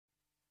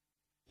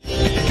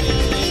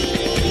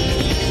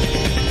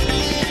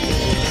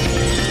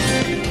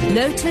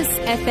Lotus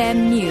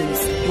FM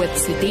News with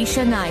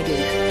SUDISHA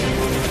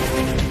Naidu.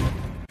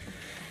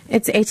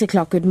 It's 8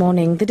 o'clock. Good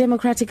morning. The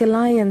Democratic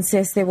Alliance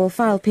says they will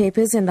file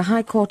papers in the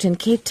High Court in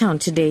Cape Town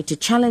today to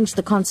challenge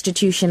the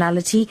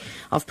constitutionality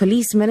of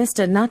Police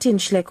Minister Nathi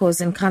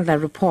Nhleko's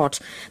Nkandla report.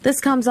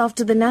 This comes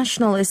after the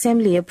National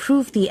Assembly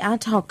approved the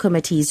ad hoc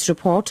committee's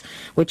report,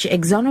 which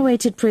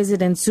exonerated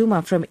President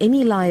Zuma from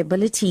any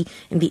liability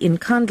in the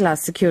Nkandla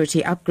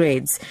security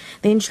upgrades.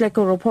 The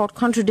Nhleko report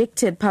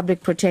contradicted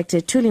Public Protector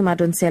Thuli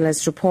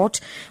Madonsela's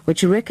report,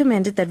 which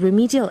recommended that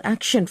remedial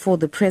action for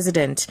the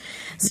president.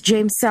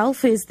 James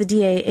Self is the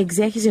DA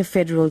Executive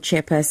Federal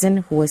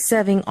Chairperson who was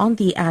serving on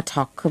the ad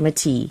hoc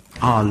committee.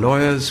 Our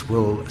lawyers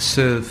will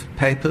serve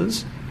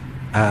papers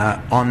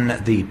on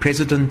the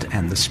President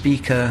and the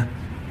Speaker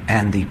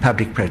and the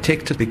Public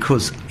Protector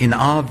because, in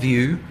our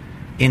view,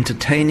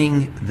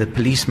 entertaining the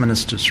Police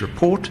Minister's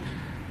report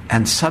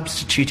and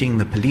substituting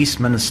the Police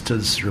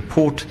Minister's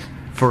report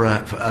for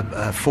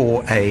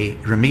a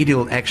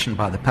remedial action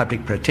by the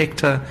Public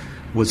Protector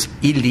was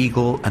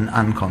illegal and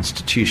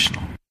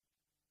unconstitutional.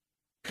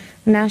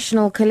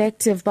 National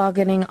Collective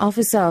Bargaining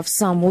Officer of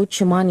SAMWU,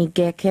 Chumani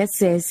Gqeke,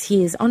 says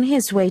he is on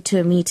his way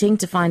to a meeting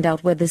to find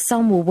out whether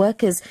SAMWU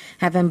workers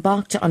have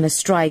embarked on a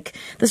strike.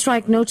 The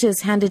strike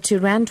notice handed to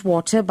Rand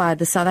Water by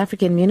the South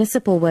African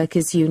Municipal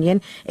Workers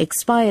Union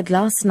expired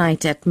last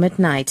night at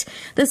midnight.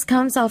 This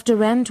comes after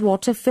Rand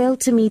Water failed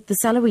to meet the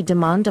salary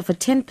demand of a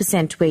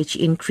 10% wage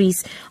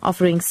increase,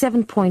 offering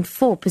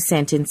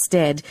 7.4%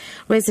 instead.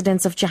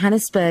 Residents of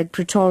Johannesburg,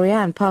 Pretoria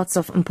and parts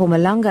of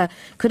Mpumalanga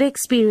could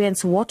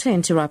experience water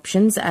interruptions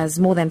as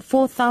more than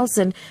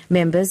 4,000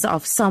 members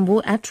of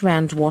SAMWU at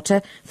Rand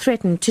Water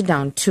threatened to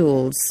down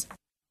tools.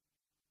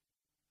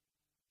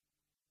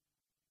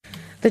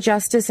 The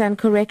Justice and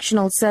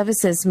Correctional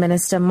Services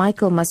Minister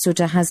Michael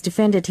Masutha has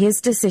defended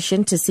his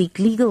decision to seek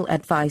legal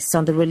advice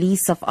on the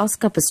release of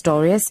Oscar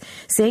Pistorius,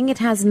 saying it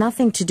has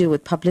nothing to do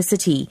with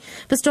publicity.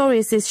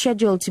 Pistorius is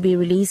scheduled to be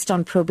released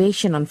on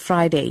probation on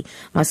Friday.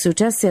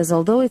 Masutha says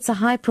although it's a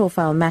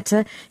high-profile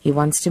matter, he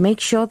wants to make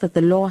sure that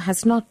the law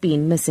has not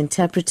been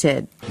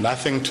misinterpreted.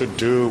 Nothing to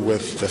do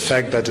with the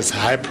fact that it's a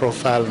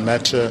high-profile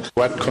matter.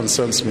 What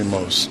concerns me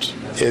most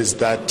is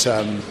that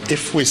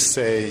if we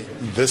say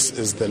this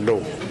is the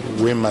law,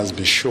 we must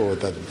be sure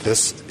that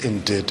this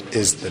indeed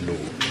is the law,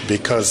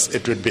 because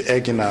it would be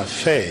egg in our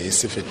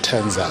face if it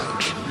turns out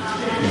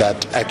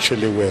that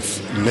actually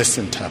we've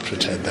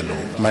misinterpreted the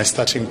law. My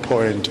starting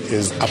point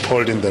is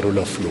upholding the rule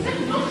of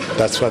law.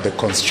 That's what the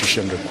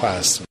Constitution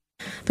requires.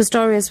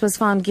 Pistorius was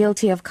found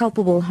guilty of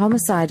culpable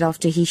homicide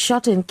after he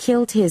shot and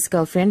killed his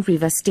girlfriend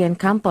Riva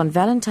Steenkamp on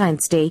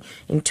Valentine's Day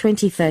in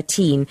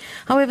 2013.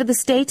 However, the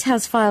state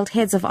has filed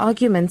heads of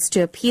arguments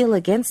to appeal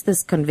against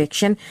this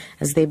conviction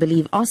as they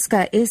believe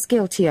Oscar is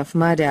guilty of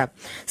murder.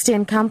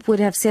 Steenkamp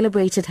would have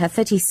celebrated her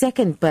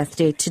 32nd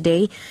birthday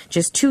today,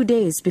 just 2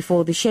 days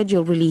before the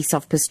scheduled release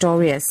of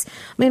Pistorius.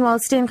 Meanwhile,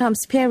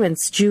 Steenkamp's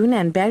parents, June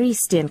and Barry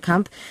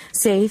Steenkamp,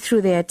 say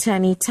through their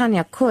attorney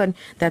Tanya Kuhn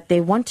that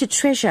they want to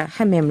treasure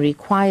her memory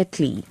quietly.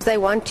 They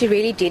want to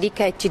really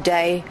dedicate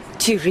today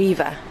to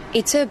Riva.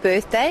 It's her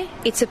birthday.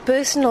 It's a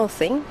personal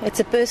thing. It's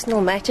a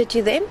personal matter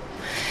to them.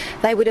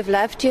 They would have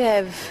loved to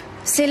have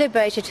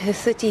celebrated her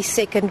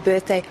 32nd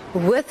birthday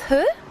with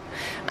her.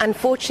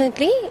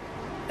 Unfortunately,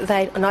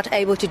 they are not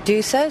able to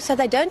do so, so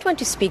they don't want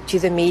to speak to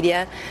the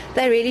media.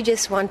 They really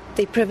just want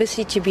their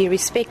privacy to be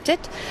respected,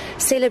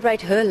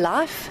 celebrate her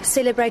life,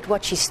 celebrate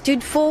what she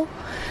stood for.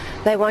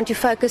 They want to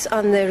focus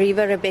on the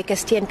Riva Rebecca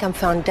Steenkamp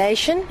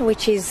Foundation,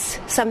 which is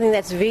something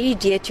that's very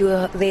dear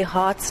to their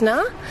hearts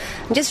now.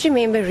 And just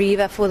remember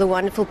Riva for the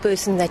wonderful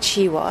person that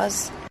she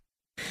was.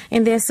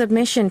 In their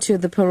submission to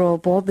the parole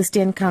board, the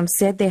Steenkamp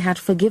said they had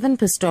forgiven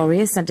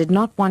Pistorius and did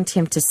not want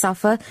him to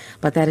suffer,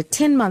 but that a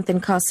 10-month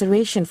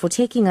incarceration for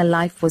taking a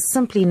life was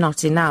simply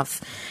not enough.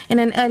 In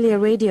an earlier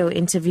radio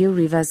interview,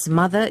 Riva's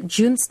mother,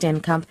 June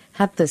Steenkamp,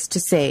 had this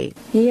to say.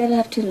 He'll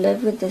have to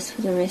live with this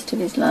for the rest of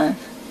his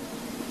life.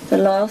 The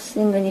last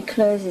thing when he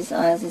closes his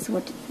eyes is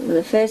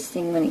the first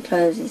thing when he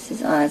closes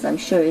his eyes, I'm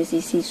sure, is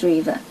he sees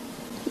Riva.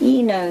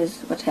 He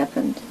knows what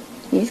happened.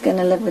 He's going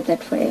to live with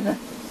that forever.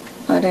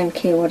 I don't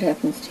care what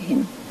happens to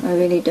him. I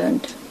really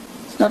don't.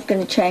 It's not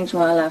going to change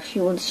my life.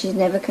 She's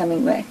never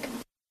coming back.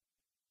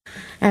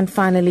 And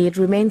finally, it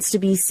remains to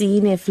be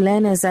seen if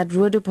learners at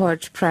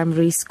Roodeport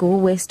Primary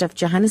School west of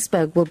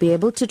Johannesburg will be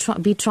able to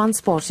be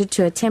transported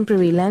to a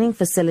temporary learning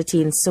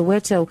facility in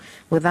Soweto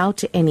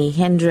without any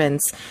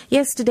hindrance.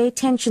 Yesterday,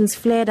 tensions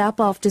flared up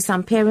after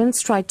some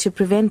parents tried to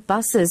prevent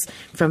buses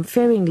from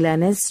ferrying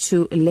learners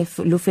to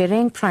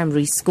Lufereng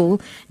Primary School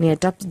near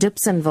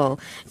Dipsonville.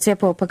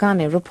 Tsepo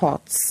Pagane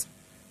reports.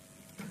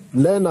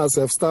 Learners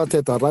have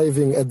started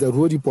arriving at the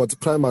Roodeport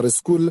Primary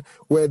School,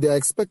 where they are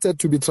expected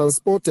to be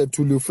transported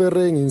to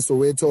Lufereng in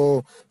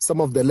Soweto.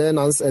 Some of the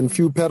learners and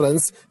few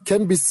parents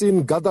can be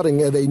seen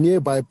gathering at a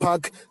nearby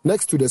park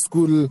next to the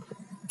school.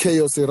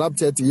 Chaos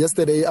erupted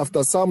yesterday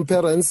after some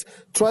parents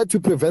tried to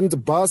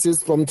prevent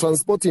buses from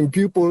transporting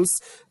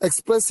pupils,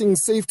 expressing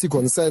safety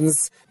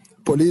concerns.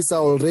 Police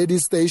are already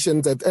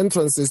stationed at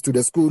entrances to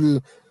the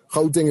school.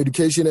 Gauteng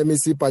Education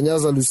MEC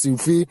Panyaza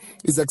Lusiufi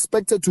is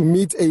expected to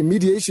meet a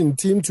mediation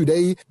team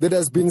today that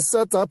has been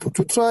set up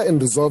to try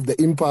and resolve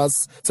the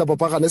impasse.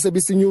 Tapapaka,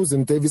 SABC News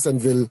in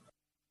Davisonville.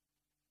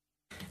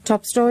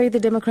 Top story, the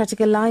Democratic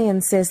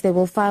Alliance says they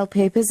will file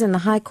papers in the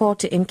High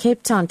Court in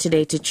Cape Town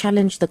today to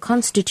challenge the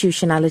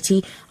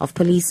constitutionality of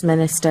Police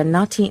Minister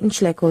Nathi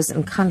Nhleko's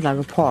Nkandla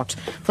report.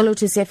 For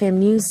Lotus FM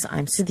News,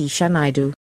 I'm SUDISHA.